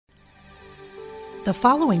The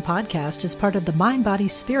following podcast is part of the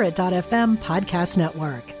MindBodySpirit.fm podcast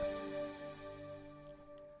network.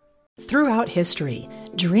 Throughout history,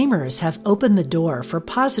 dreamers have opened the door for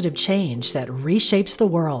positive change that reshapes the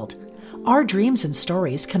world. Our dreams and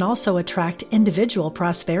stories can also attract individual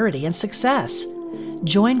prosperity and success.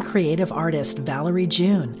 Join creative artist Valerie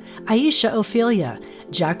June, Aisha Ophelia,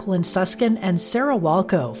 Jacqueline Suskin, and Sarah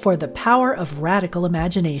Walco for The Power of Radical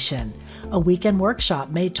Imagination, a weekend workshop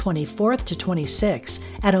May 24th to 26th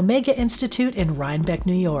at Omega Institute in Rhinebeck,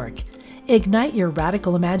 New York. Ignite your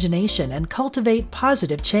radical imagination and cultivate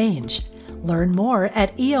positive change. Learn more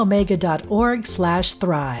at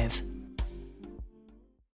eomega.org/thrive.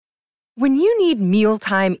 When you need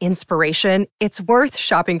mealtime inspiration, it's worth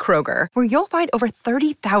shopping Kroger, where you'll find over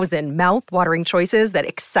 30,000 mouth-watering choices that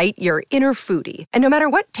excite your inner foodie. And no matter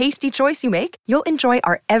what tasty choice you make, you'll enjoy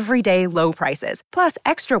our everyday low prices, plus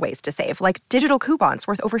extra ways to save, like digital coupons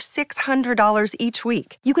worth over $600 each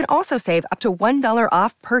week. You can also save up to $1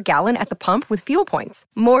 off per gallon at the pump with fuel points.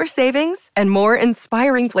 More savings and more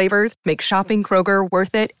inspiring flavors make shopping Kroger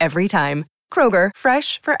worth it every time. Kroger,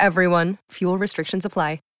 fresh for everyone. Fuel restrictions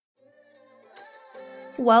apply.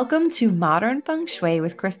 Welcome to Modern Feng Shui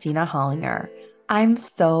with Christina Hollinger. I'm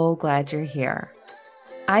so glad you're here.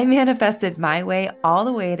 I manifested my way all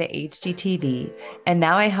the way to HGTV, and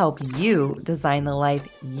now I help you design the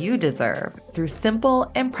life you deserve through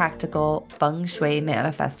simple and practical Feng Shui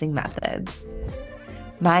manifesting methods.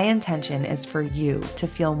 My intention is for you to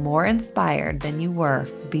feel more inspired than you were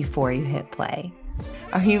before you hit play.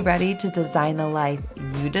 Are you ready to design the life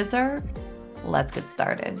you deserve? Let's get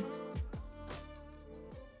started.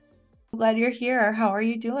 Glad you're here. How are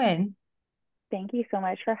you doing? Thank you so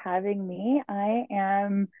much for having me. I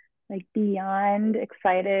am beyond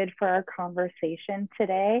excited for our conversation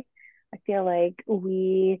today. I feel like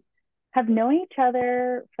we have known each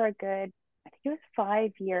other for a good, I think it was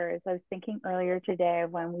 5 years. I was thinking earlier today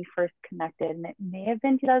of when we first connected, and it may have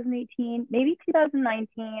been 2018, maybe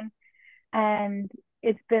 2019. And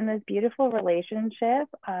it's been this beautiful relationship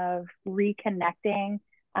of reconnecting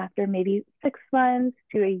after maybe 6 months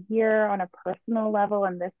to a year on a personal level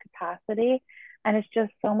in this capacity. And it's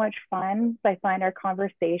just so much fun. I find our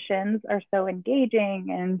conversations are so engaging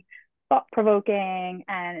and thought-provoking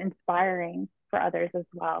and inspiring for others as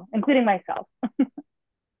well, including myself.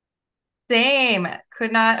 Same.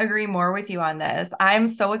 Could not agree more with you on this. I'm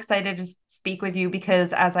so excited to speak with you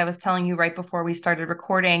because, as I was telling you right before we started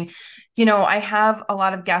recording, I have a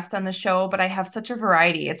lot of guests on the show, but I have such a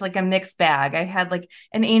variety. It's like a mixed bag. I had like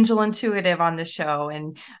an angel intuitive on the show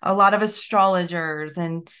and a lot of astrologers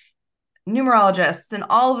and numerologists and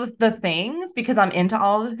all the things, because I'm into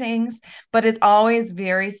all the things. But it's always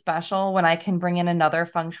very special when I can bring in another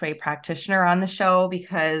Feng Shui practitioner on the show,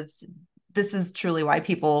 because this is truly why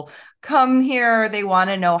people come here. They want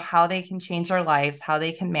to know how they can change their lives, how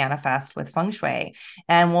they can manifest with Feng Shui.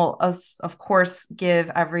 And we'll, of course, give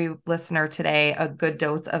every listener today a good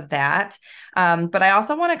dose of that. But I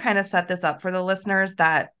also want to kind of set this up for the listeners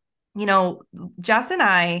that, Jess and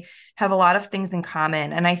I have a lot of things in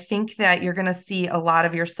common. And I think that you're going to see a lot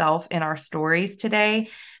of yourself in our stories today.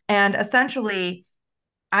 And essentially,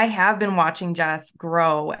 I have been watching Jess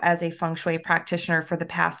grow as a Feng Shui practitioner for the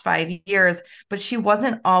past 5 years, but she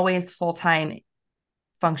wasn't always full-time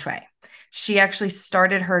Feng Shui. She actually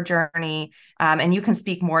started her journey, and you can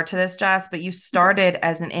speak more to this, Jess, but you started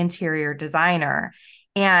as an interior designer.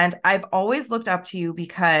 And I've always looked up to you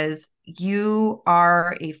because you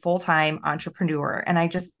are a full-time entrepreneur. And I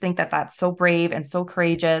just think that that's so brave and so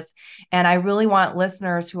courageous. And I really want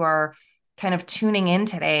listeners who are kind of tuning in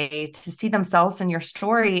today to see themselves in your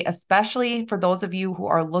story, especially for those of you who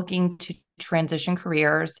are looking to transition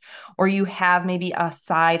careers, or you have maybe a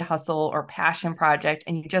side hustle or passion project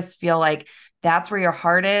and you just feel like that's where your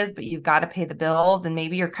heart is, but you've got to pay the bills. And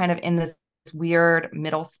maybe you're kind of in this weird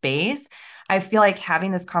middle space. I feel like having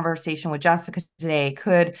this conversation with Jessica today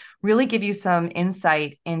could really give you some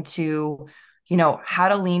insight into, how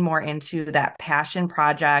to lean more into that passion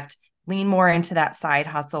project, lean more into that side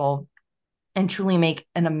hustle, and truly make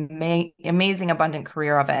an amazing, abundant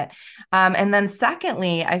career of it. And then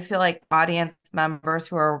secondly, I feel like audience members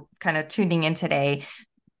who are kind of tuning in today,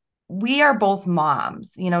 we are both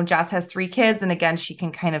moms. Jess has 3 kids, and again, she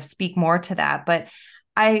can kind of speak more to that. But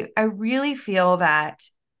I really feel that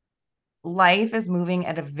life is moving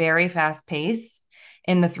at a very fast pace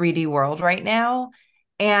in the 3D world right now.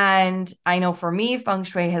 And I know for me, Feng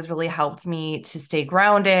Shui has really helped me to stay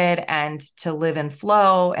grounded and to live in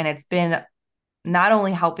flow. And it's been not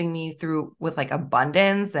only helping me through with like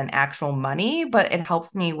abundance and actual money, but it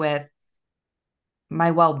helps me with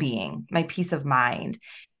my well-being, my peace of mind.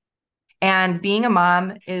 And being a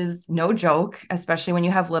mom is no joke, especially when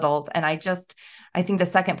you have littles. And I think the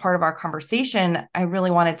second part of our conversation, I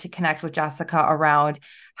really wanted to connect with Jessica around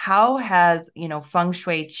how has, Feng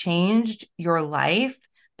Shui changed your life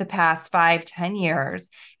the past 5, 10 years,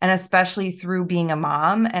 and especially through being a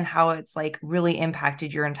mom, and how it's like really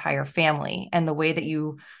impacted your entire family and the way that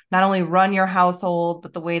you not only run your household,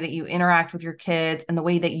 but the way that you interact with your kids and the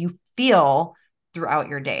way that you feel throughout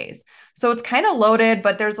your days. So it's kind of loaded,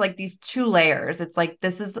 but there's like these two layers. It's like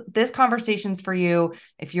this conversation's for you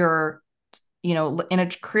if you're in a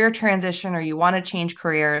career transition or you want to change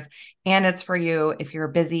careers, and it's for you if you're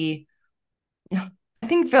busy. I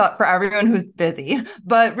think for everyone who's busy,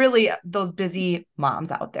 but really those busy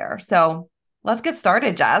moms out there. So let's get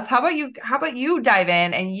started, Jess. How about you dive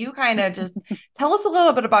in and you kind of just tell us a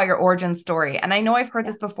little bit about your origin story? And I know I've heard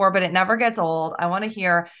this before, but it never gets old. I want to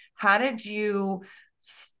hear, how did you,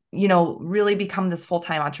 really become this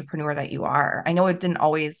full-time entrepreneur that you are? I know it didn't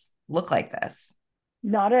always look like this.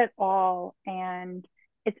 Not at all. And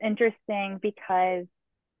it's interesting because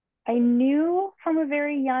I knew from a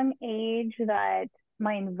very young age that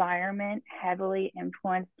my environment heavily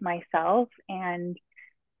influenced myself. And,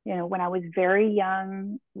 when I was very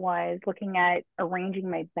young, was looking at arranging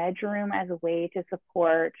my bedroom as a way to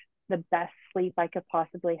support the best sleep I could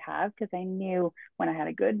possibly have, because I knew when I had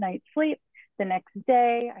a good night's sleep, the next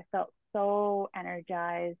day I felt so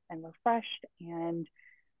energized and refreshed and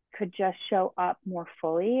could just show up more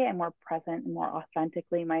fully and more present and more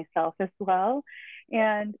authentically myself as well.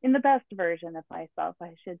 And in the best version of myself,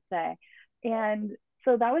 I should say. And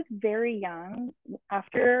so that was very young.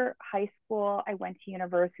 After high school, I went to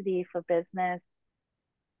university for business.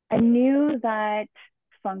 I knew that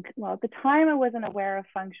well, at the time I wasn't aware of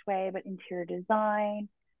feng shui, but interior design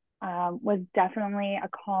was definitely a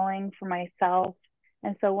calling for myself.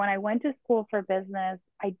 And so when I went to school for business,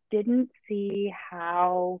 I didn't see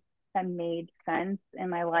how that made sense in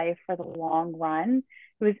my life for the long run.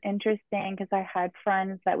 It was interesting because I had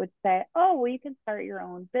friends that would say, "Oh, well, you can start your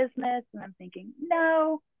own business." And I'm thinking,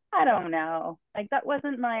 no, I don't know. Like that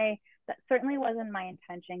certainly wasn't my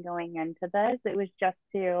intention going into this. It was just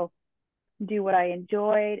to do what I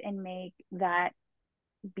enjoyed and make that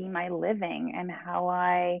be my living and how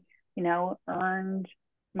I, earned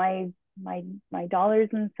my dollars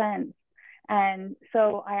and cents. And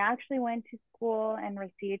so I actually went to school and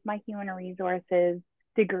received my human resources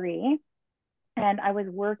degree. And I was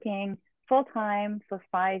working full time for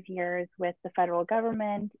 5 years with the federal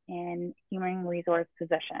government in human resource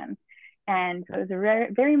position. And so it was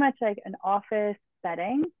very, very much like an office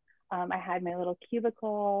setting. I had my little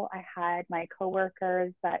cubicle. I had my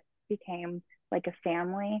coworkers that became like a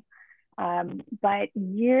family. But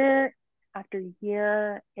year after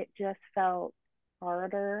year, it just felt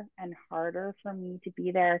harder and harder for me to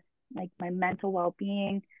be there. Like my mental well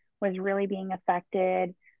being was really being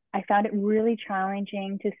affected. I found it really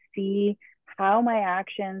challenging to see how my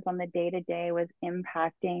actions on the day to day was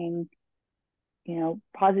impacting,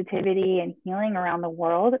 positivity and healing around the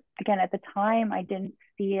world. Again, at the time, I didn't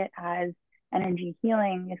see it as energy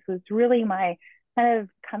healing. This was really my kind of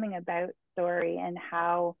coming about story and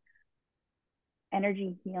how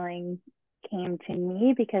energy healing came to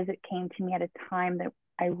me, because it came to me at a time that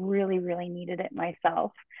I really, really needed it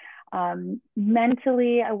myself.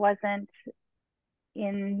 Mentally, I wasn't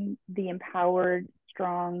in the empowered,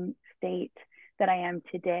 strong state that I am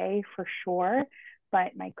today for sure,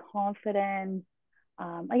 but my confidence,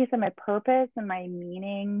 like I said, my purpose and my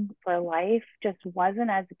meaning for life just wasn't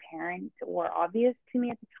as apparent or obvious to me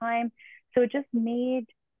at the time. So it just made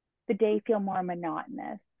the day feel more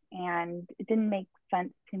monotonous, and it didn't make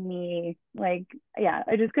sense to me. Like, yeah,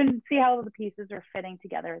 I just couldn't see how the pieces were fitting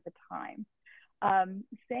together at the time.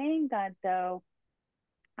 Saying that though,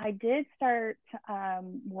 I did start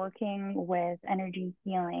working with energy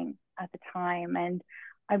healing at the time. And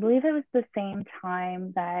I believe it was the same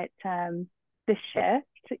time that The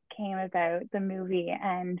Shift came about, the movie.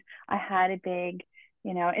 And I had a big,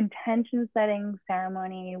 intention setting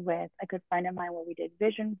ceremony with a good friend of mine where we did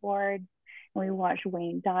vision boards and we watched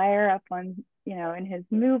Wayne Dyer up on, in his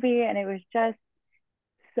movie. And it was just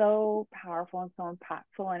so powerful and so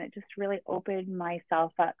impactful. And it just really opened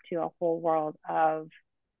myself up to a whole world of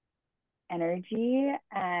energy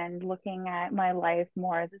and looking at my life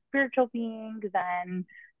more as a spiritual being than,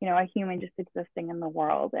 a human just existing in the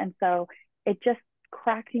world. And so it just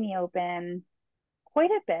cracked me open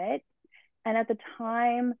quite a bit. And at the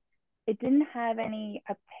time, it didn't have any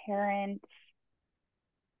apparent,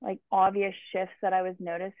 like obvious shifts that I was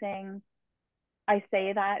noticing I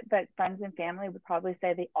say that, but friends and family would probably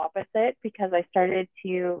say the opposite because I started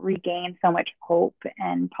to regain so much hope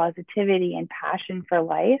and positivity and passion for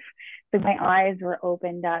life. So my eyes were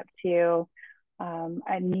opened up to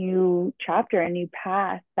a new chapter, a new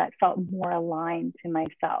path that felt more aligned to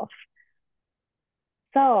myself.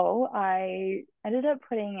 So I ended up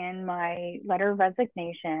putting in my letter of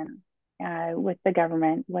resignation with the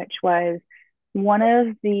government, which was one of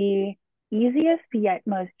the easiest yet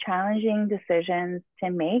most challenging decisions to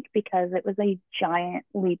make because it was a giant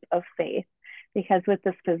leap of faith. Because with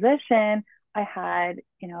this position, I had,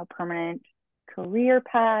 a permanent career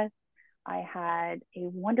path. I had a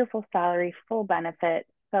wonderful salary, full benefit.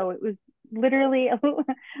 So it was literally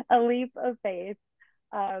a leap of faith.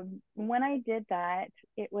 When I did that,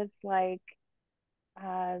 it was like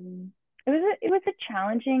it was a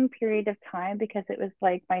challenging period of time because it was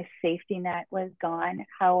like my safety net was gone.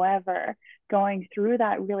 However, going through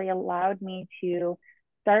that really allowed me to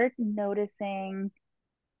start noticing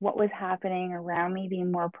what was happening around me,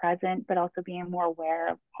 being more present, but also being more aware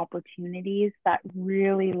of opportunities that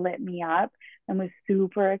really lit me up and was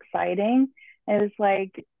super exciting. It was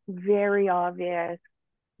like very obvious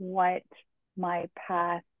what my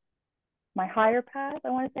path, my higher path, I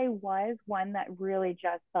want to say, was one that really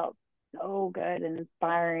just felt so good and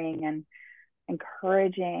inspiring and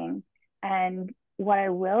encouraging. And what I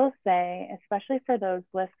will say, especially for those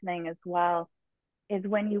listening as well, is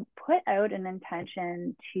when you put out an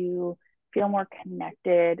intention to feel more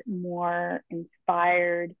connected, more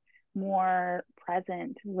inspired, more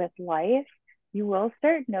present with life, you will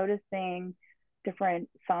start noticing different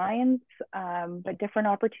signs, but different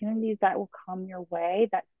opportunities that will come your way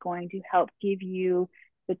that's going to help give you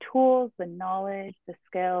the tools, the knowledge, the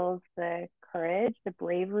skills, the courage, the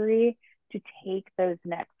bravery to take those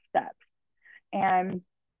next steps. And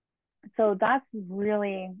so that's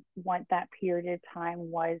really what that period of time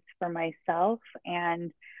was for myself,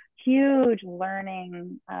 and huge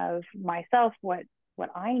learning of myself, what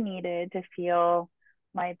I needed to feel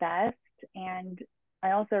my best. And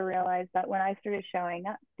I also realized that when I started showing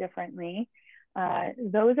up differently,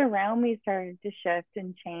 those around me started to shift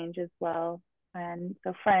and change as well. And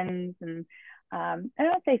so friends and I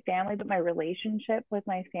don't say family, but my relationship with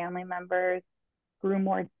my family members grew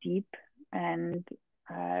more deep and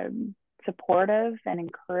supportive and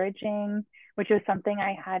encouraging, which was something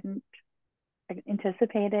I hadn't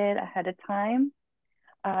anticipated ahead of time.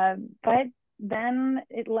 But then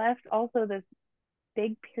it left also this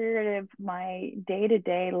big period of my day to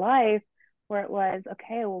day life where it was,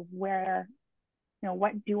 okay, well,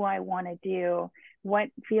 what do I want to do? What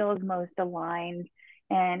feels most aligned?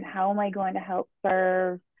 And how am I going to help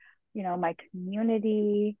serve, my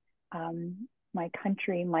community, my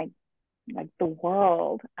country, like the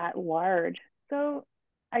world at large. So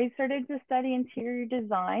I started to study interior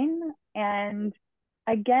design. And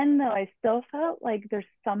again, though, I still felt like there's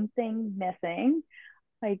something missing.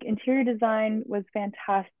 Like interior design was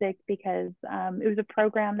fantastic because it was a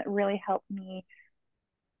program that really helped me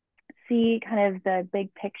see kind of the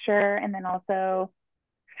big picture and then also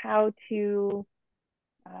how to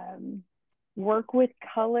work with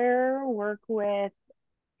color, work with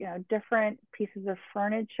different pieces of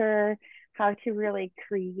furniture, how to really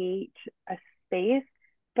create a space.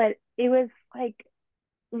 But it was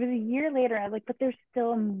a year later, I was like, but there's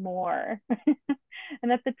still more.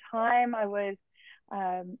 And at the time I was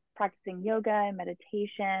practicing yoga and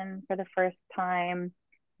meditation for the first time,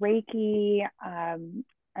 Reiki.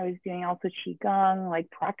 I was doing also Qigong, like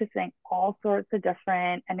practicing all sorts of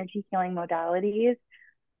different energy healing modalities.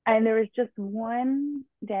 And there was just one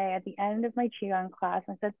day at the end of my Qigong class,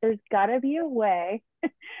 I said, there's got to be a way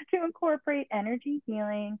to incorporate energy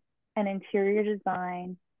healing and interior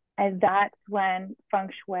design. And that's when Feng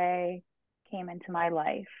Shui came into my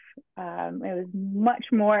life. It was much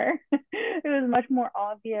more, it was much more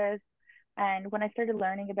obvious. And when I started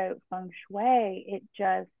learning about Feng Shui,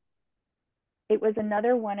 it was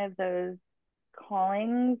another one of those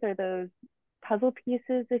callings or those puzzle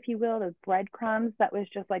pieces, if you will, those breadcrumbs that was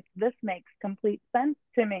just like, this makes complete sense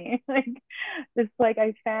to me. Like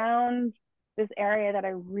I found this area that I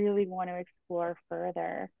really want to explore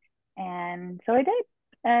further. And so I did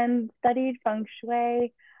and studied feng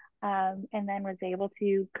shui, and then was able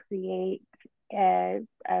to create a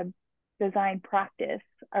design practice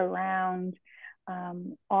around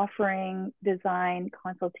offering design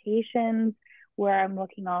consultations where I'm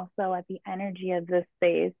looking also at the energy of this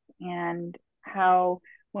space and how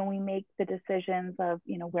when we make the decisions of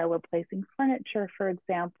where we're placing furniture, for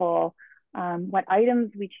example, what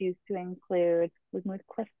items we choose to include, working with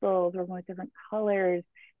crystals, working with different colors,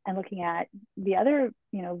 and looking at the other,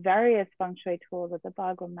 various feng shui tools like the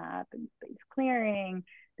Bagua map and space clearing,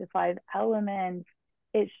 the 5 elements,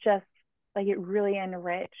 it's just like it really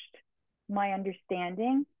enriched my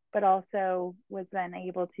understanding, but also was then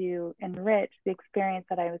able to enrich the experience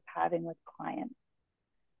that I was having with clients.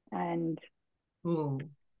 And Ooh.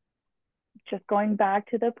 just going back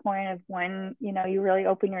to the point of when, you really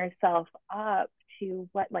open yourself up to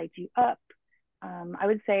what lights you up. I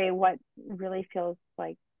would say what really feels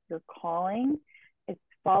like your calling is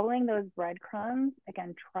following those breadcrumbs,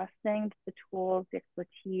 again, trusting the tools, the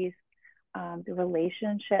expertise, the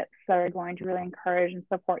relationships that are going to really encourage and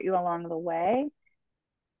support you along the way.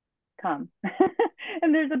 Come.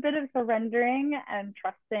 And there's a bit of surrendering and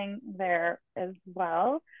trusting there as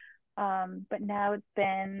well. But now it's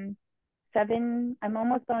been I'm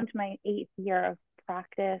almost on to my 8th year of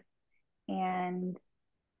practice. And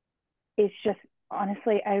it's just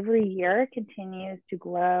honestly, every year continues to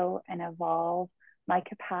grow and evolve. My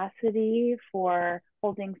capacity for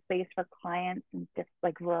holding space for clients and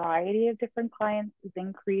like variety of different clients is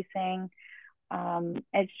increasing.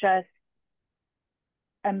 It's just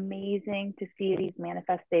amazing to see these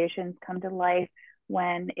manifestations come to life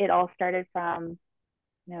when it all started from,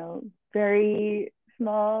 very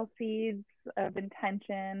small seeds of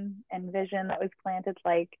intention and vision that was planted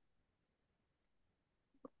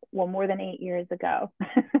more than 8 years ago.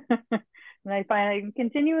 And I find I'm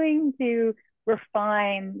continuing to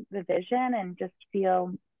refine the vision and just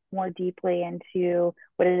feel more deeply into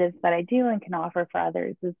what it is that I do and can offer for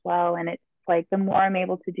others as well. And it's like the more I'm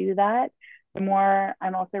able to do that, the more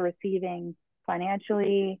I'm also receiving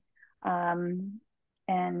financially, and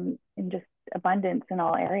just abundance in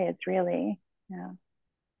all areas, really. Yeah.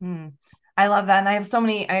 I love that. And I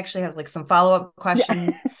actually have like some follow-up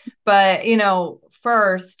questions, but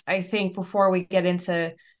first, I think before we get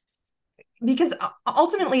into, because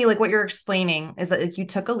ultimately like what you're explaining is that like, you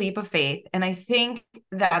took a leap of faith. And I think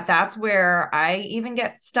that that's where I even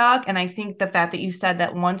get stuck. And I think the fact that you said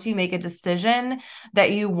that once you make a decision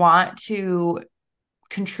that you want to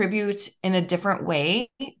contribute in a different way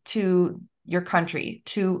to your country,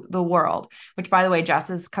 to the world, which by the way, Jess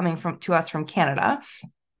is coming to us from Canada.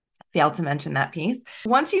 Failed to mention that piece.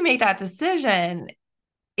 Once you make that decision,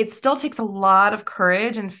 it still takes a lot of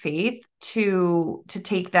courage and faith to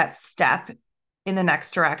take that step in the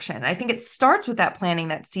next direction. I think it starts with that planting,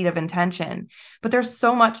 that seed of intention, but there's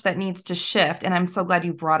so much that needs to shift. And I'm so glad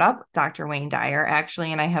you brought up Dr. Wayne Dyer,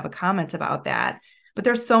 actually, and I have a comment about that. But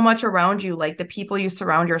there's so much around you, like the people you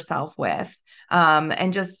surround yourself with.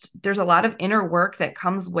 And just there's a lot of inner work that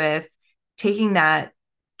comes with taking that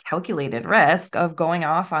calculated risk of going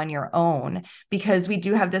off on your own, because we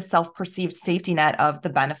do have this self-perceived safety net of the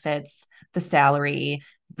benefits, the salary,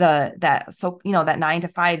 that 9 to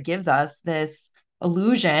 5 gives us this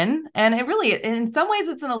illusion. And it really, in some ways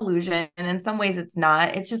it's an illusion and in some ways it's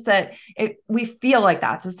not. It's just that we feel like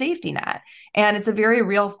that's a safety net and it's a very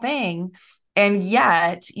real thing. And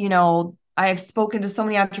yet, I've spoken to so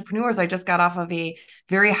many entrepreneurs. I just got off of a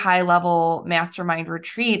very high level mastermind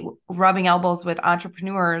retreat, rubbing elbows with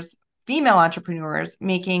entrepreneurs, female entrepreneurs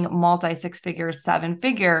making multi 6 figures, 7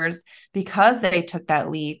 figures because they took that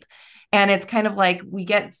leap. And it's kind of like we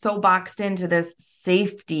get so boxed into this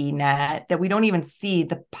safety net that we don't even see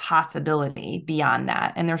the possibility beyond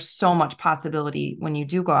that. And there's so much possibility when you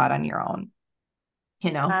do go out on your own,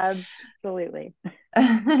 Absolutely.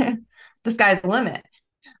 The sky's the limit.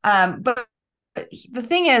 But the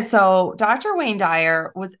thing is, so Dr. Wayne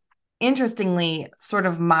Dyer was interestingly sort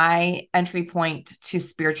of my entry point to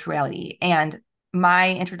spirituality. And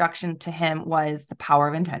my introduction to him was The Power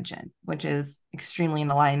of Intention, which is extremely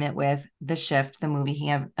in alignment with The Shift, the movie he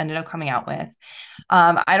ended up coming out with.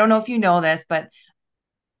 I don't know if you know this, but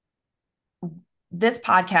this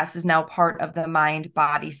podcast is now part of the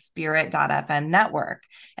mindbodyspirit.fm network.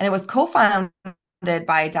 And it was co-founded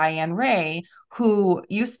by Diane Ray, who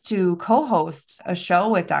used to co-host a show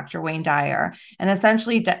with Dr. Wayne Dyer. And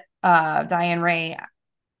essentially, Diane Ray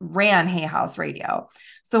ran Hay House Radio.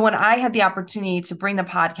 So when I had the opportunity to bring the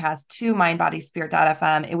podcast to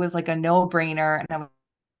mindbodyspirit.fm, it was like a no-brainer. And I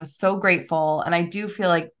was so grateful. And I do feel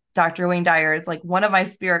like Dr. Wayne Dyer is like one of my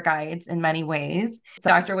spirit guides in many ways. So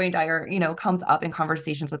Dr. Wayne Dyer, comes up in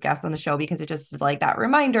conversations with guests on the show because it just is like that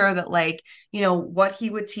reminder that what he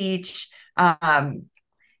would teach,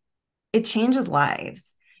 it changes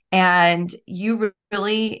lives. And you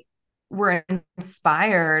really were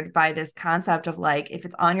inspired by this concept of if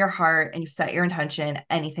it's on your heart and you set your intention,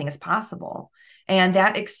 anything is possible. And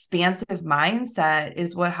that expansive mindset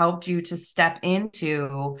is what helped you to step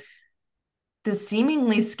into the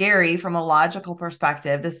seemingly scary, from a logical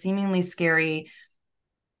perspective, the seemingly scary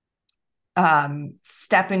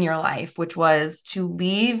step in your life, which was to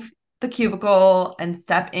leave the cubicle and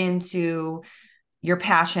step into your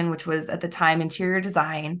passion, which was at the time interior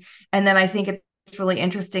design. And then I think it's really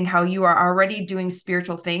interesting how you are already doing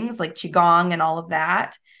spiritual things like Qigong and all of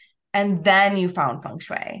that. And then you found Feng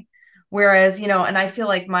Shui. Whereas, and I feel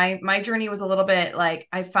like my journey was a little bit like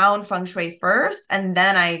I found Feng Shui first, and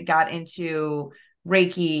then I got into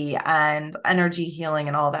Reiki and energy healing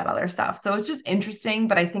and all that other stuff. So it's just interesting,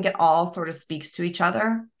 but I think it all sort of speaks to each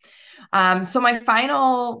other. So my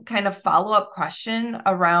final kind of follow-up question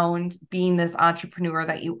around being this entrepreneur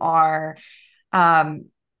that you are, um,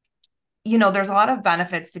 there's a lot of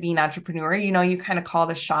benefits to being an entrepreneur. You kind of call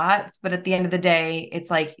the shots, but at the end of the day,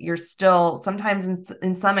 it's like you're still sometimes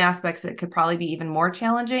in some aspects, it could probably be even more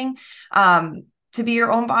challenging to be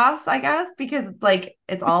your own boss, I guess, because like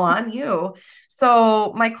it's all on you.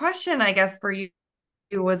 So my question, I guess, for you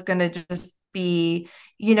was going to just be,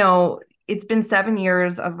 it's been 7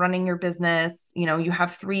 years of running your business. You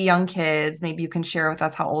have 3 young kids. Maybe you can share with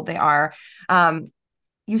us how old they are.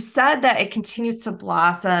 You said that it continues to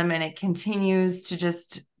blossom and it continues to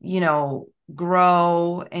just,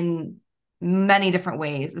 grow in many different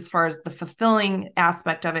ways as far as the fulfilling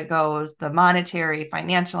aspect of it goes, the monetary,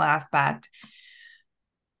 financial aspect.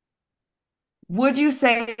 Would you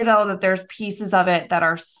say though that there's pieces of it that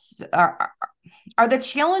are the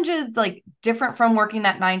challenges like different from working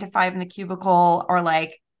that 9 to 5 in the cubicle, or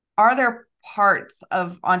like are there parts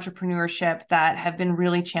of entrepreneurship that have been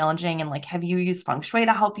really challenging, and like have you used Feng Shui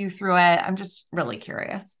to help you through it? I'm just really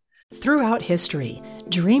curious. Throughout history,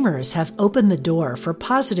 dreamers have opened the door for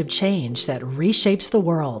positive change that reshapes the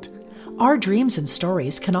world. Our dreams and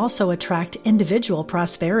stories can also attract individual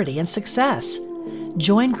prosperity and success.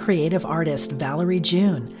 Join creative artist Valerie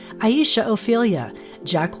June, Aisha Ophelia,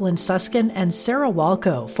 Jacqueline Suskin, and Sarah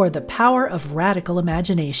Walco for The Power of Radical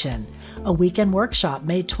Imagination, a weekend workshop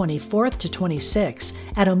May 24th to 26th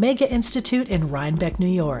at Omega Institute in Rhinebeck, New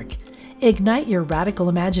York. Ignite your radical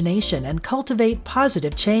imagination and cultivate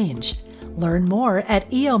positive change. Learn more at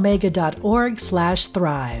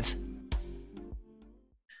eomega.org/thrive.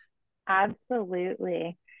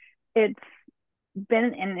 Absolutely. It's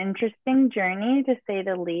been an interesting journey to say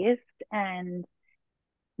the least, and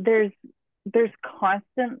there's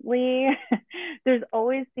constantly there's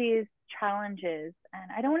always these challenges,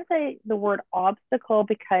 and I don't want to say the word obstacle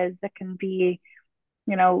because it can be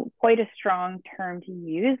quite a strong term to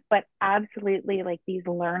use, but absolutely like these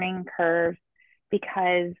learning curves,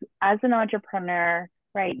 because as an entrepreneur,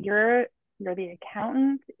 right, you're the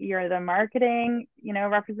accountant, you're the marketing,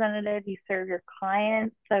 representative, you serve your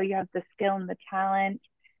clients, so you have the skill and the talent.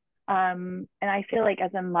 And I feel like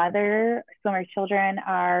as a mother, so my children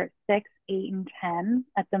are 6, 8, and 10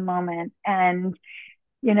 at the moment. And,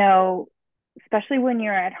 especially when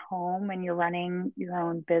you're at home and you're running your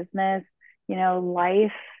own business,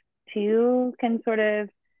 life too can sort of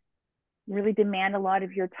really demand a lot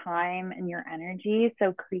of your time and your energy.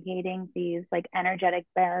 So creating these like energetic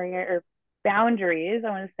barrier or boundaries, I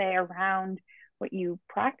want to say, around what you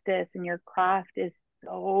practice and your craft is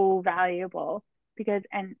so valuable, because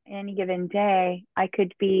on any given day, I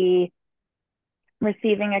could be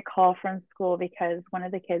receiving a call from school because one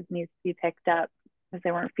of the kids needs to be picked up because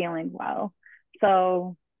they weren't feeling well.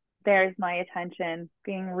 So there's my attention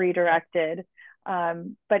being redirected,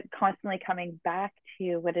 but constantly coming back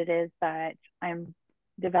to what it is that I'm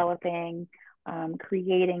developing,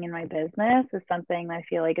 creating in my business is something I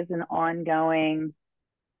feel like is an ongoing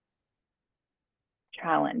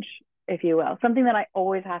challenge, if you will, something that I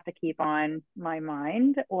always have to keep on my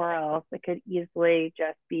mind, or else it could easily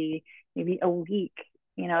just be maybe a week,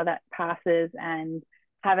 that passes and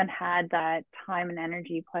haven't had that time and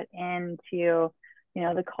energy put into,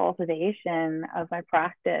 the cultivation of my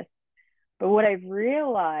practice. But what I've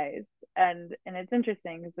realized, and it's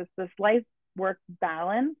interesting, is this life work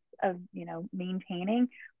balance of, maintaining.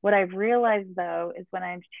 What I've realized though is when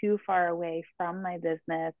I'm too far away from my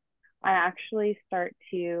business, I actually start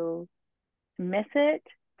to miss it.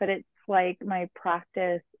 But it's like my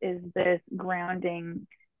practice is this grounding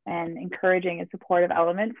and encouraging and supportive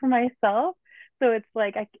element for myself. So it's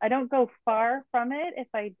like I don't go far from it if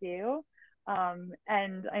I do.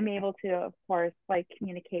 And I'm able to, of course, like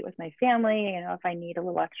communicate with my family, if I need a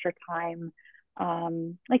little extra time.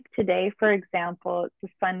 Like today, for example,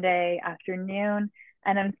 it's a Sunday afternoon,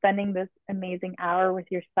 and I'm spending this amazing hour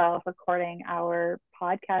with yourself recording our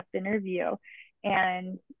podcast interview.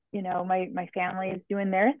 And, my family is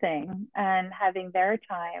doing their thing and having their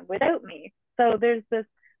time without me. So there's this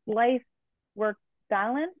life work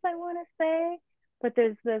balance, I want to say, but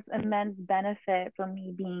there's this immense benefit for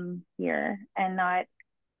me being here and not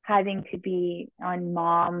having to be on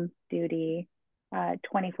mom duty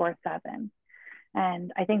 24/7.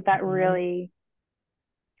 And I think that Mhm. really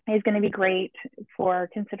is going to be great for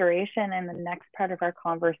consideration in the next part of our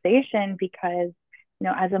conversation because,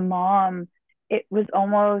 as a mom, it was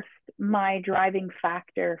almost my driving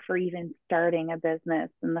factor for even starting a business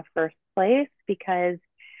in the first place because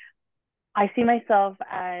I see myself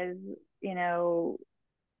as, you know,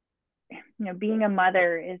 being a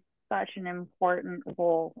mother is such an important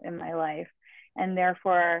role in my life. And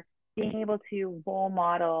therefore, being able to role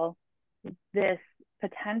model this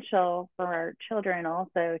potential for our children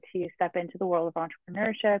also to step into the world of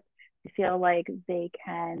entrepreneurship, to feel like they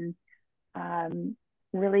can um,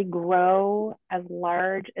 really grow as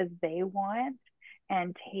large as they want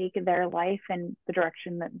and take their life in the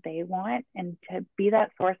direction that they want and to be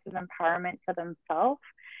that source of empowerment for themselves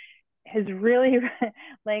is really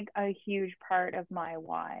like a huge part of my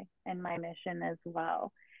why and my mission as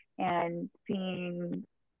well. And seeing,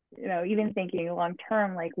 even thinking long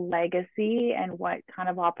term, like legacy and what kind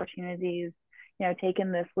of opportunities,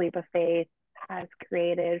 taking this leap of faith has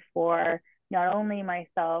created for not only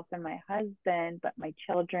myself and my husband, but my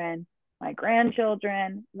children, my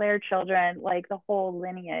grandchildren, their children, like the whole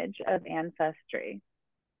lineage of ancestry.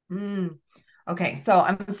 Mm. Okay, so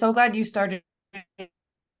I'm so glad you started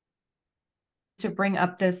to bring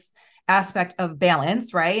up this aspect of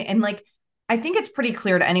balance, right? And like, I think it's pretty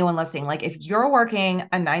clear to anyone listening, like if you're working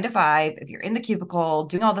a 9 to 5, if you're in the cubicle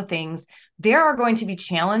doing all the things, there are going to be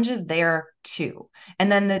challenges there too.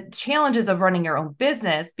 And then the challenges of running your own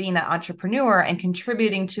business, being that entrepreneur and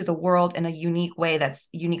contributing to the world in a unique way that's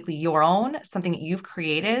uniquely your own, something that you've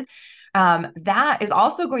created, that is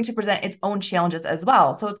also going to present its own challenges as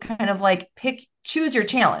well. So it's kind of like choose your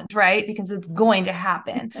challenge, right? Because it's going to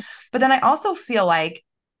happen. But then I also feel like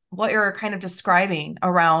what you're kind of describing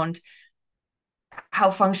around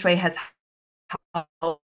how feng shui has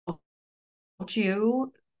helped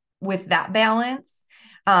you with that balance.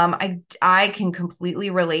 I can completely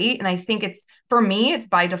relate. And I think it's for me, it's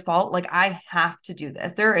by default, like I have to do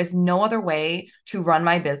this. There is no other way to run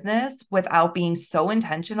my business without being so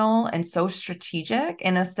intentional and so strategic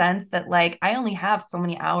in a sense that like I only have so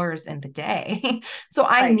many hours in the day. So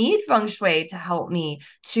I Right. need feng shui to help me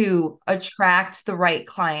to attract the right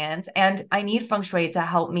clients. And I need feng shui to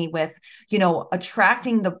help me with,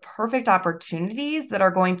 attracting the perfect opportunities that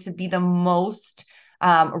are going to be the most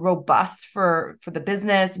robust for the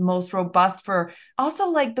business, most robust for also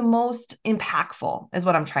like the most impactful is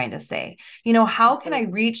what I'm trying to say. How can I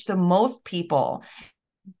Absolutely. reach the most people?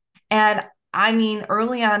 And I mean,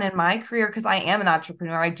 early on in my career, because I am an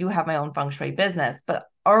entrepreneur, I do have my own feng shui business, but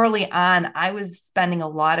early on, I was spending a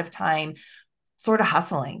lot of time sort of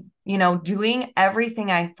hustling, doing everything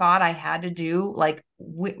I thought I had to do, like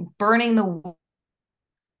burning the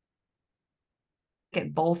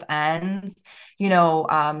at both ends, you know,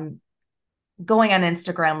 going on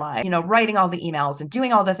Instagram Live, writing all the emails and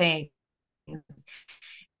doing all the things.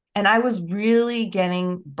 And I was really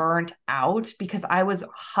getting burnt out because I was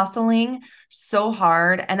hustling so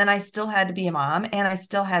hard. And then I still had to be a mom and I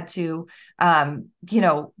still had to,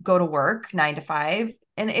 go to work 9 to 5.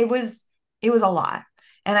 And it was a lot.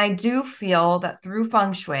 And I do feel that through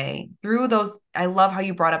feng shui, through those, I love how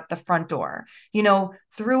you brought up the front door,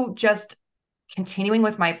 through just continuing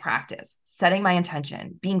with my practice, setting my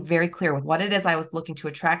intention, being very clear with what it is I was looking to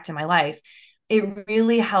attract in my life, it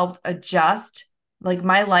really helped adjust. Like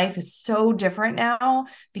my life is so different now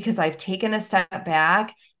because I've taken a step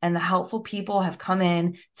back and the helpful people have come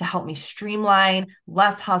in to help me streamline,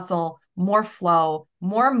 less hustle, more flow,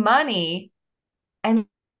 more money, and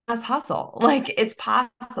less hustle. Like it's Yeah.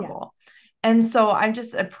 possible. And so I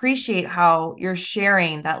just appreciate how you're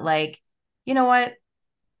sharing that, like, you know what?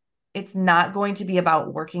 It's not going to be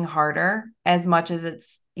about working harder as much as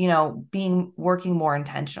it's, being working more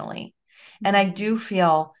intentionally. And I Mm-hmm. do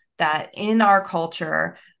feel that in our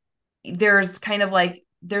culture, there's kind of like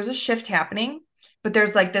there's a shift happening, but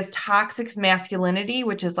there's like this toxic masculinity,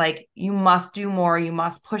 which is like you must do more, you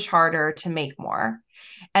must push harder to make more.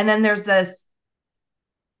 And then there's this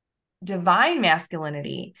divine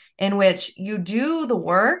masculinity in which you do the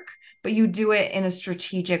work, but you do it in a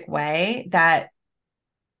strategic way that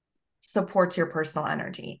supports your personal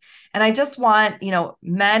energy. And I just want,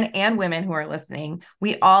 men and women who are listening,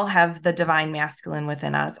 we all have the divine masculine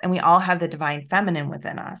within us and we all have the divine feminine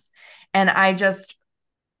within us. And I just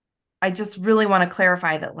really want to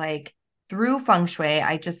clarify that like through feng shui,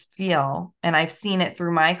 I just feel, and I've seen it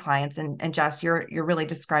through my clients and Jess, you're really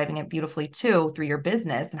describing it beautifully too through your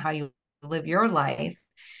business and how you live your life.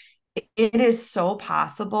 It is so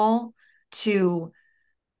possible to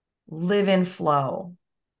live in flow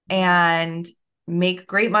and make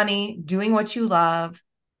great money doing what you love,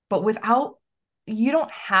 but you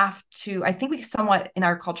don't have to. I think we somewhat in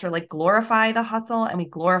our culture like glorify the hustle, and we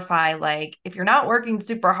glorify like if you're not working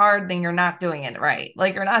super hard, then you're not doing it right.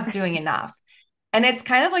 Like you're not doing enough. And it's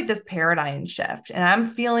kind of like this paradigm shift. And I'm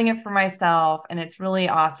feeling it for myself. And it's really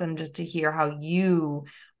awesome just to hear how you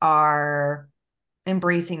are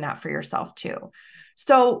embracing that for yourself too.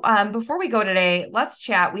 So before we go today, let's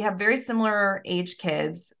chat. We have very similar age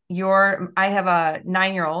kids. I have a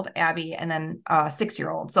 9-year-old, Abby, and then a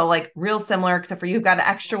 6-year-old. So like real similar, except for you've got an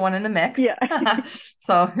extra one in the mix. Yeah.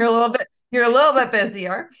 So you're a little bit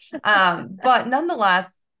busier. But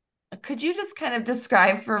nonetheless, could you just kind of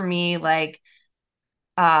describe for me like,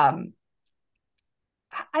 um,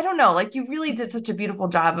 I don't know, like you really did such a beautiful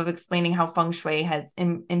job of explaining how Feng Shui has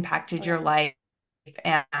impacted your life,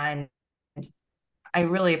 and I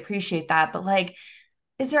really appreciate that. But like,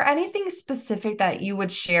 is there anything specific that you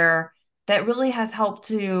would share that really has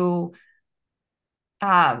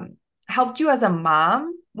um helped you as a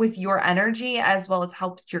mom with your energy as well as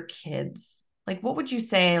helped your kids? Like, what would you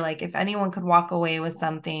say, like, if anyone could walk away with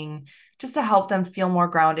something just to help them feel more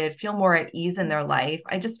grounded, feel more at ease in their life?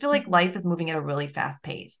 I just feel like life is moving at a really fast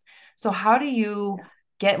pace. So how do you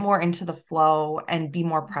get more into the flow and be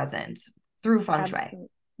more present through Feng Shui? Absolutely.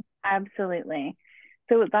 Absolutely.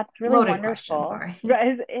 So that's really Loaded question, wonderful. sorry.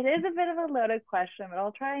 Right. It is a bit of a loaded question, but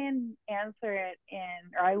I'll try and answer it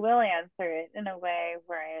or I will answer it in a way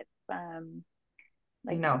where it's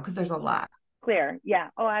like Because there's a lot. clear. Yeah.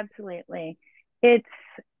 Oh, absolutely. It's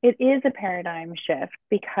it is a paradigm shift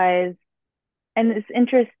because and it's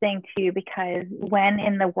interesting too because when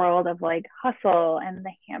in the world of like hustle and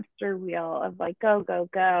the hamster wheel of like go go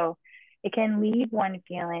go, it can leave one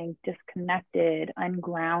feeling disconnected,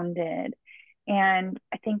 ungrounded. And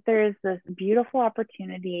I think there's this beautiful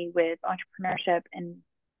opportunity with entrepreneurship in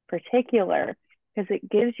particular because it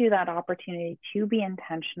gives you that opportunity to be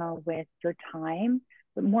intentional with your time,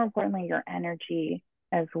 but more importantly your energy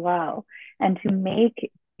as well, and to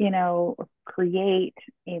make, create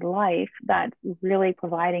a life that's really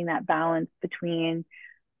providing that balance between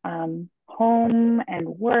home and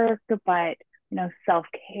work, but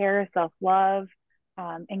self-care, self-love,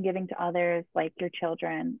 and giving to others like your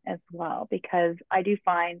children as well. Because I do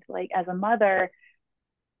find like as a mother,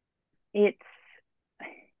 it's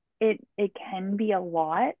it can be a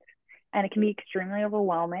lot and it can be extremely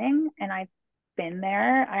overwhelming. And I've been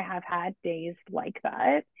there. I have had days like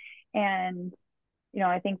that. And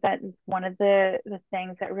I think that is one of the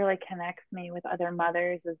things that really connects me with other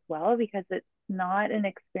mothers as well, because it's not an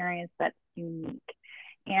experience that's unique.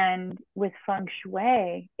 And with Feng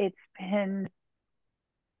Shui,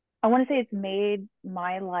 I want to say it's made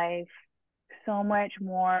my life so much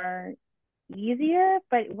more easier.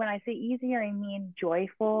 But when I say easier, I mean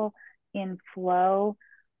joyful, in flow.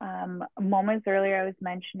 Moments earlier, I was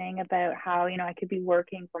mentioning about how, I could be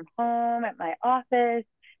working from home at my office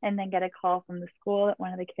and then get a call from the school that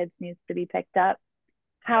one of the kids needs to be picked up.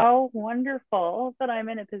 How wonderful that I'm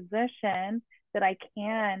in a position that I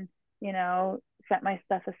can, set my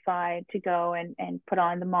stuff aside to go and put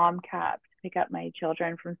on the mom cap to pick up my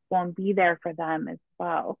children from school and be there for them as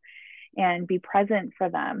well and be present for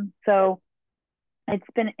them. So it's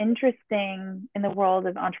been interesting in the world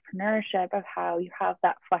of entrepreneurship of how you have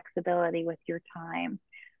that flexibility with your time,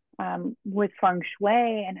 with Feng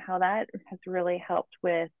Shui, and how that has really helped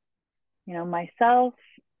with, myself.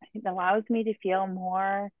 It allows me to feel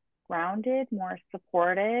more grounded, more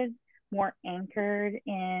supported, more anchored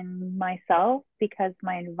in myself because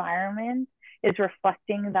my environment is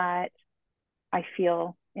reflecting that I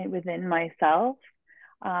feel within myself.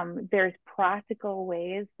 There's practical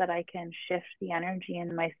ways that I can shift the energy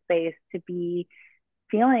in my space to be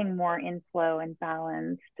feeling more in flow and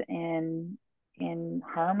balanced in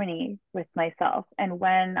harmony with myself. And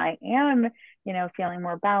when I am, feeling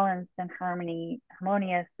more balanced and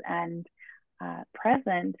harmonious and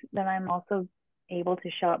present, then I'm also able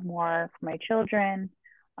to show up more for my children,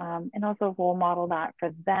 and also role model that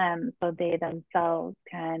for them so they themselves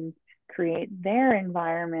can create their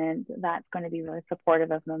environment that's going to be really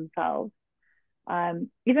supportive of themselves.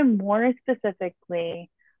 Even more specifically,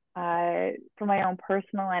 for my own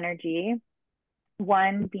personal energy,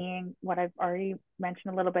 one being what I've already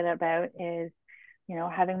mentioned a little bit about is,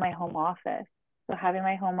 having my home office. So having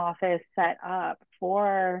my home office set up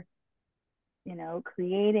for,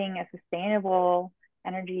 creating a sustainable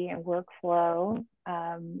energy and workflow,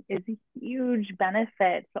 is a huge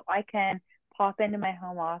benefit. So I can pop into my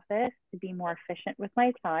home office to be more efficient with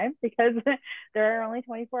my time because there are only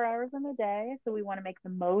 24 hours in a day. So we want to make the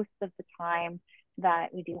most of the time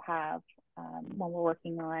that we do have when we're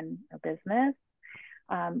working on our business.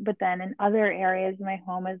 But then in other areas of my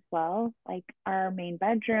home as well, like our main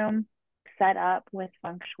bedroom, set up with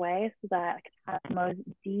feng shui so that I can have the most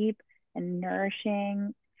deep and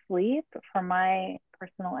nourishing sleep for my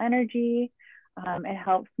personal energy. It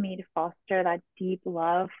helps me to foster that deep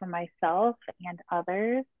love for myself and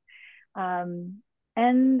others.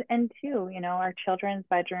 And two, our children's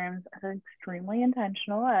bedrooms are extremely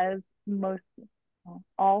intentional, as most,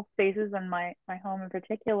 all spaces in my home in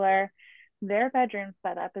particular, their bedroom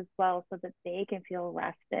set up as well so that they can feel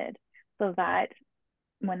rested, so that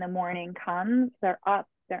when the morning comes, they're up,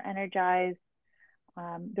 they're energized,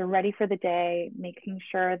 they're ready for the day, making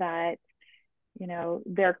sure that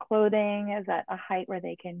their clothing is at a height where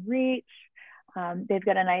they can reach. They've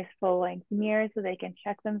got a nice full length mirror so they can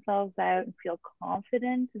check themselves out and feel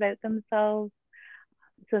confident about themselves,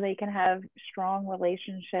 so they can have strong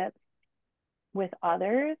relationships with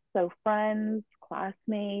others. So friends,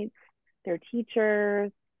 classmates, their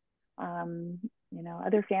teachers,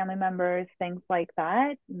 other family members, things like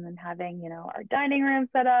that. And then having, our dining room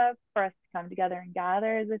set up for us to come together and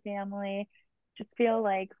gather as a family. Just feel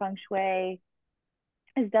like feng shui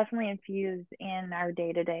is definitely infused in our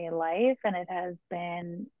day-to-day life, and it has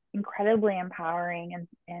been incredibly empowering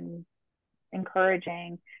and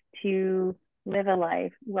encouraging to live a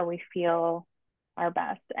life where we feel our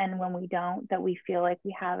best, and when we don't, that we feel like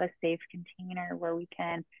we have a safe container where we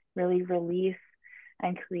can really release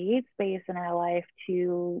and create space in our life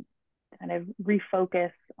to kind of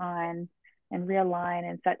refocus on and realign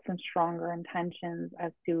and set some stronger intentions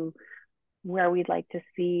as to where we'd like to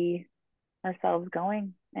see ourselves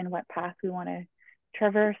going and what path we want to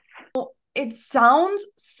traverse. It sounds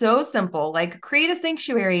so simple, like create a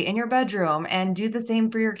sanctuary in your bedroom and do the same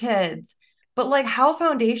for your kids. But like, how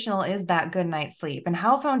foundational is that good night's sleep? And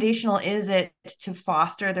how foundational is it to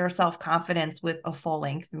foster their self-confidence with a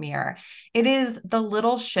full-length mirror? It is the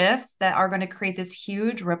little shifts that are going to create this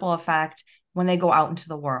huge ripple effect when they go out into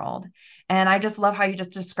the world. And I just love how you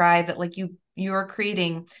just described that, like you're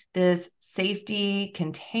creating this safety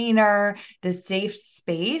container, this safe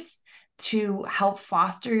space to help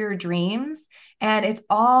foster your dreams. And it's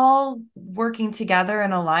all working together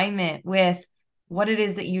in alignment with what it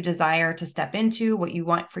is that you desire to step into, what you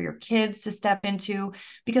want for your kids to step into.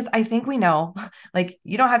 Because I think we know, like,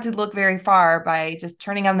 you don't have to look very far by just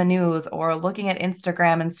turning on the news or looking at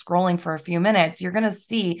Instagram and scrolling for a few minutes. You're going to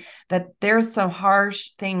see that there's some harsh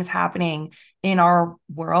things happening in our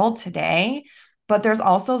world today, but there's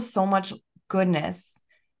also so much goodness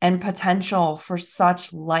and potential for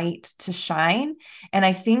such light to shine. And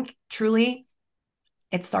I think truly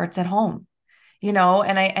it starts at home.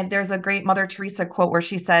 And there's a great Mother Teresa quote where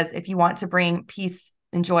she says, if you want to bring peace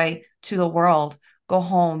and joy to the world, go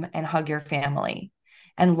home and hug your family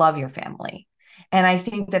and love your family. And I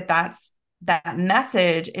think that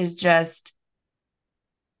message is just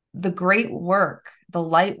the great work, the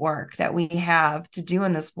light work that we have to do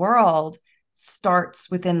in this world starts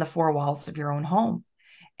within the four walls of your own home.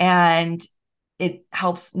 And it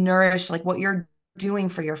helps nourish, like, what you're doing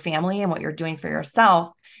for your family and what you're doing for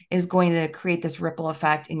yourself is going to create this ripple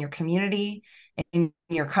effect in your community, in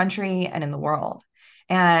your country, and in the world.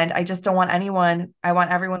 And I just don't want I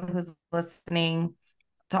want everyone who's listening,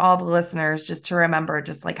 to all the listeners, just to remember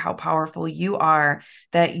just like how powerful you are,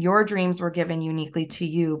 that your dreams were given uniquely to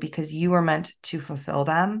you because you were meant to fulfill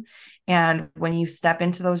them. And when you step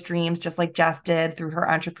into those dreams, just like Jess did through her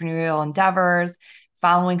entrepreneurial endeavors,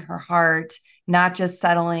 following her heart, not just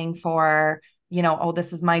settling for, oh,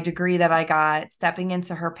 this is my degree that I got, stepping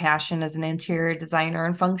into her passion as an interior designer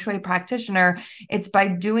and feng shui practitioner. It's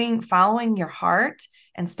by following your heart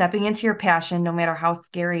and stepping into your passion, no matter how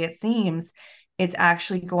scary it seems, it's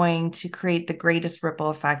actually going to create the greatest ripple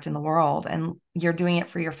effect in the world. And you're doing it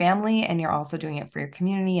for your family, and you're also doing it for your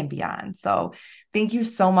community and beyond. So thank you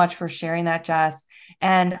so much for sharing that, Jess.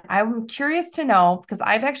 And I'm curious to know, because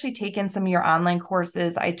I've actually taken some of your online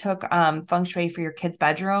courses. I took Feng Shui for your kids'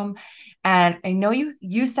 bedroom, and I know you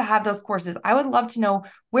used to have those courses. I would love to know,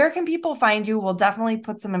 where can people find you? We'll definitely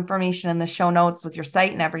put some information in the show notes with your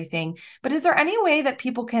site and everything. But is there any way that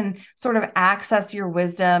people can sort of access your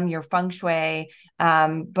wisdom, your Feng Shui?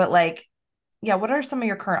 But like, yeah, what are some of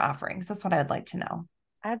your current offerings? That's what I'd like to know.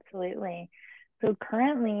 Absolutely. So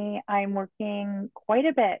currently, I'm working quite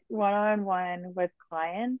a bit one-on-one with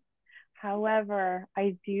clients. However,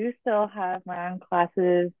 I do still have my own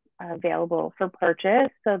classes available for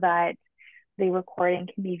purchase so that the recording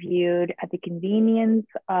can be viewed at the convenience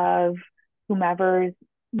of whomever's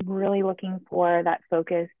really looking for that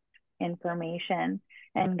focused information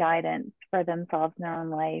and guidance for themselves in their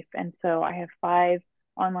own life. And so I have 5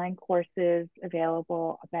 online courses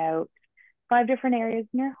available about 5 different areas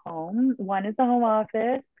in your home. One is the home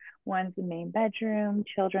office, one's the main bedroom,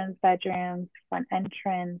 children's bedrooms, front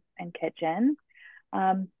entrance, and kitchen.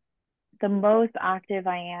 Um, the most active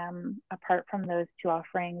I am, apart from those two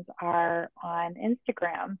offerings, are on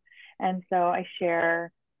Instagram. And so I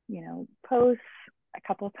share, posts a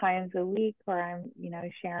couple of times a week where I'm,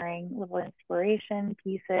 sharing little inspiration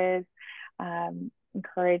pieces,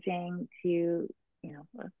 encouraging to,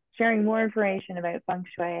 sharing more information about feng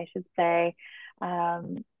shui, I should say,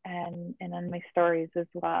 and on my stories as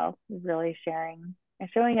well, really sharing and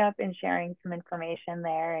showing up and sharing some information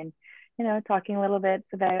there, and talking a little bit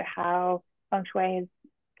about how feng shui is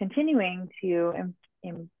continuing to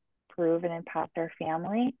improve and impact our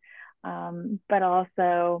family, but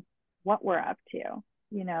also what we're up to,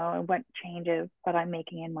 and what changes that I'm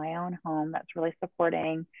making in my own home that's really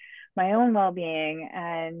supporting my own well-being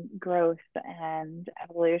and growth and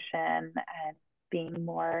evolution, and being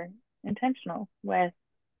more intentional with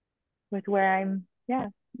where I'm,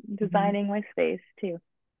 designing my space too.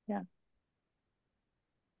 Yeah.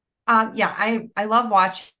 I love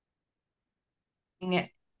watching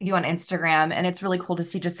you on Instagram, and it's really cool to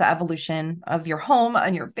see just the evolution of your home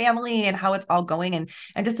and your family and how it's all going, and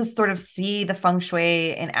just to sort of see the feng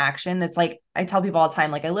shui in action. It's like I tell people all the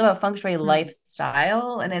time, like I live a feng shui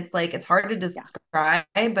lifestyle, and it's like it's hard to describe,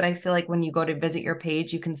 but I feel like when you go to visit your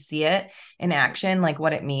page, you can see it in action, like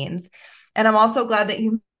what it means. And I'm also glad that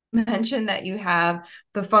you mentioned that you have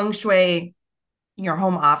the feng shui your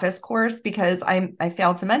home office course, because I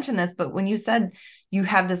failed to mention this, but when you said you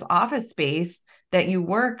have this office space that you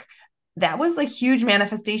work, that was a huge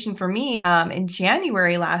manifestation for me. In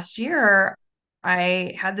January last year,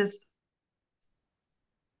 I had this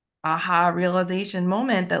aha realization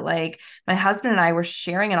moment that like my husband and I were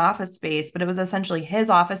sharing an office space, but it was essentially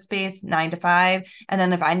his office space 9 to 5. And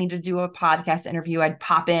then if I needed to do a podcast interview, I'd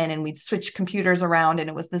pop in and we'd switch computers around. And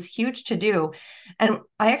it was this huge to do. And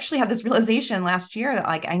I actually had this realization last year that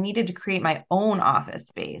like I needed to create my own office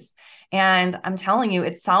space. And I'm telling you,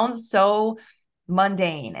 it sounds so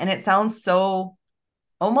mundane and it sounds so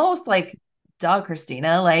almost like, duh,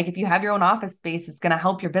 Christina, like if you have your own office space, it's going to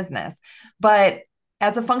help your business. But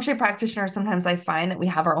as a feng shui practitioner, sometimes I find that we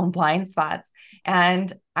have our own blind spots.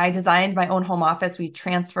 And I designed my own home office. We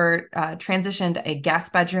transitioned a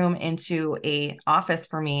guest bedroom into a office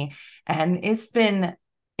for me. And it's been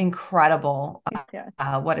incredible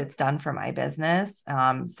what it's done for my business.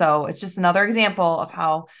 So it's just another example of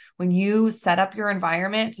how when you set up your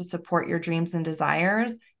environment to support your dreams and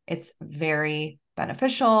desires, it's very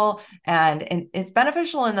beneficial, and it's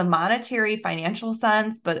beneficial in the monetary financial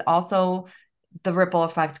sense, but also the ripple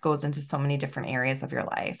effect goes into so many different areas of your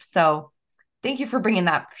life. So thank you for bringing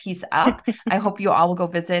that piece up. I hope you all will go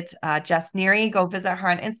visit Jess Neary, go visit her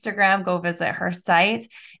on Instagram, go visit her site.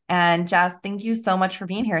 And Jess, thank you so much for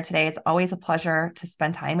being here today. It's always a pleasure to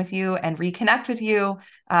spend time with you and reconnect with you.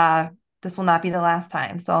 This will not be the last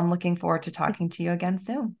time. So I'm looking forward to talking to you again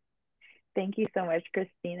soon. Thank you so much,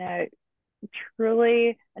 Christina.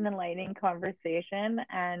 Truly an enlightening conversation.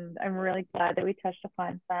 And I'm really glad that we touched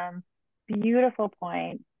upon some beautiful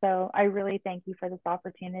points. So I really thank you for this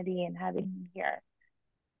opportunity and having me here.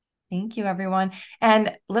 Thank you, everyone.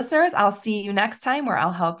 And listeners, I'll see you next time where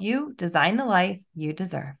I'll help you design the life you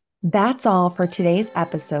deserve. That's all for today's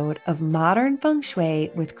episode of Modern Feng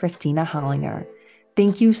Shui with Christina Hollinger.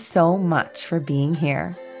 Thank you so much for being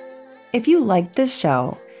here. If you liked this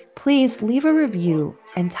show, please leave a review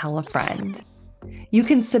and tell a friend. You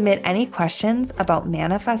can submit any questions about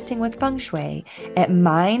manifesting with Feng Shui at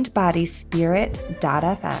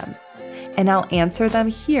mindbodyspirit.fm, and I'll answer them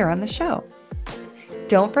here on the show.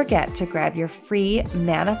 Don't forget to grab your free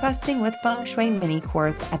Manifesting with Feng Shui mini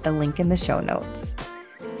course at the link in the show notes.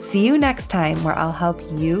 See you next time where I'll help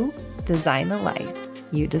you design the life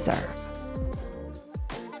you deserve.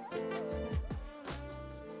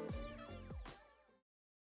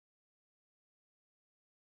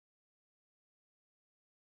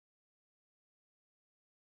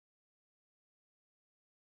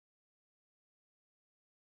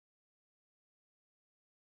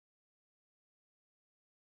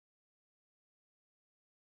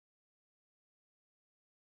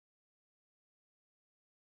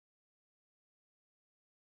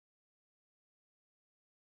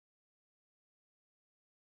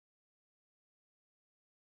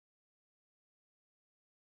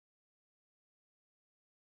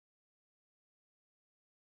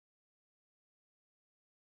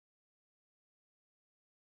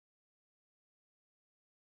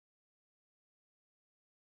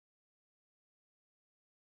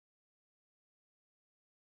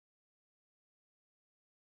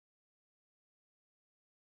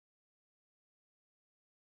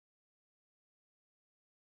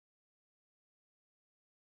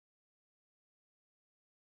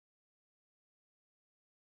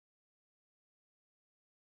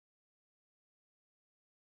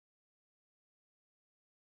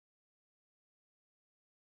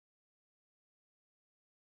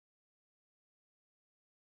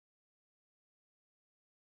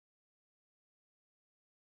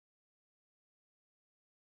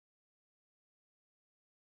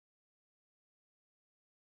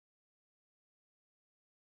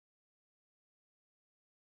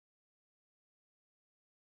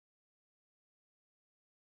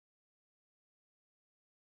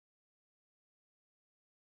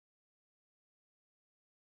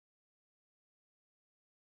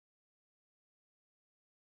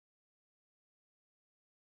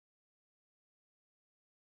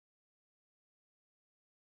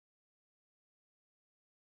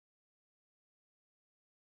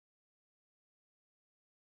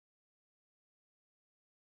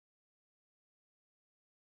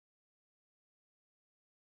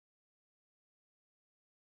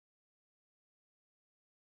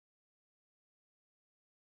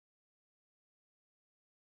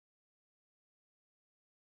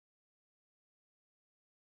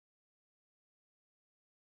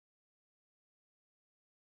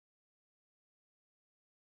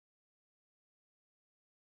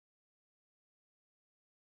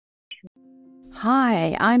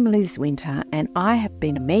 Hi, I'm Liz Winter, and I have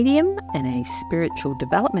been a medium and a spiritual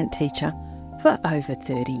development teacher for over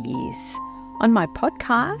 30 years. On my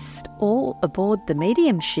podcast, All Aboard the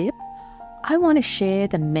Mediumship, I want to share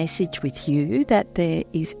the message with you that there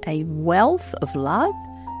is a wealth of love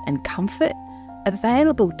and comfort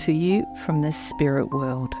available to you from the spirit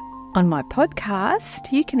world. On my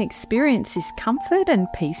podcast, you can experience this comfort and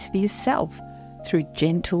peace for yourself through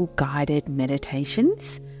gentle guided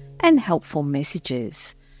meditations and helpful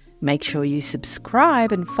messages. Make sure you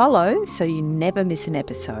subscribe and follow so you never miss an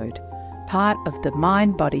episode. Part of the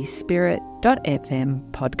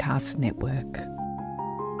mindbodyspirit.fm podcast network.